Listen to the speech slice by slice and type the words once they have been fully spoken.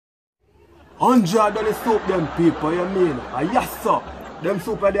100 of the soup them people, you mean? Yes sir. Them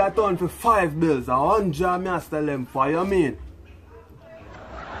soup are they are turn for 5 bills. 100 me I sell them for, you mean?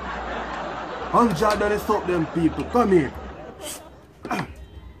 100 of the soup them people. Come here.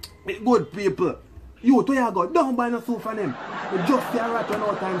 Good people. You where you go? Don't buy no soup from them. You just see a rat on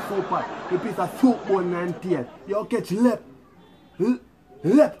out time soup pot. You piece of soup bone and tail. You catch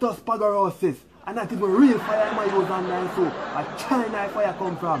leptospirosis. And not even real fire I use on that soup. A China fire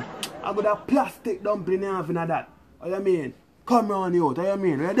come from. I got a plastic dumpling in having that. What you mean? Come round you out. What you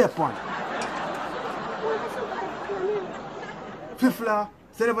mean? Where you there one? Fifla,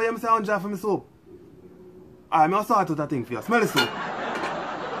 say never you say 100 for me soup. Alright, I'll sort out that thing for you. Smell the soup.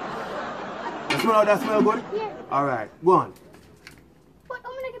 You smell how that smell good? Yeah. Alright, go on. But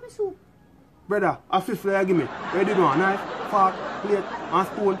I'm gonna give me soup. Brother, a fifla you give me. Ready do a knife, fork, plate, and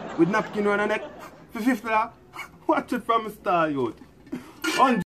spoon with napkin around the neck. For $50. Watch it from the star, youth.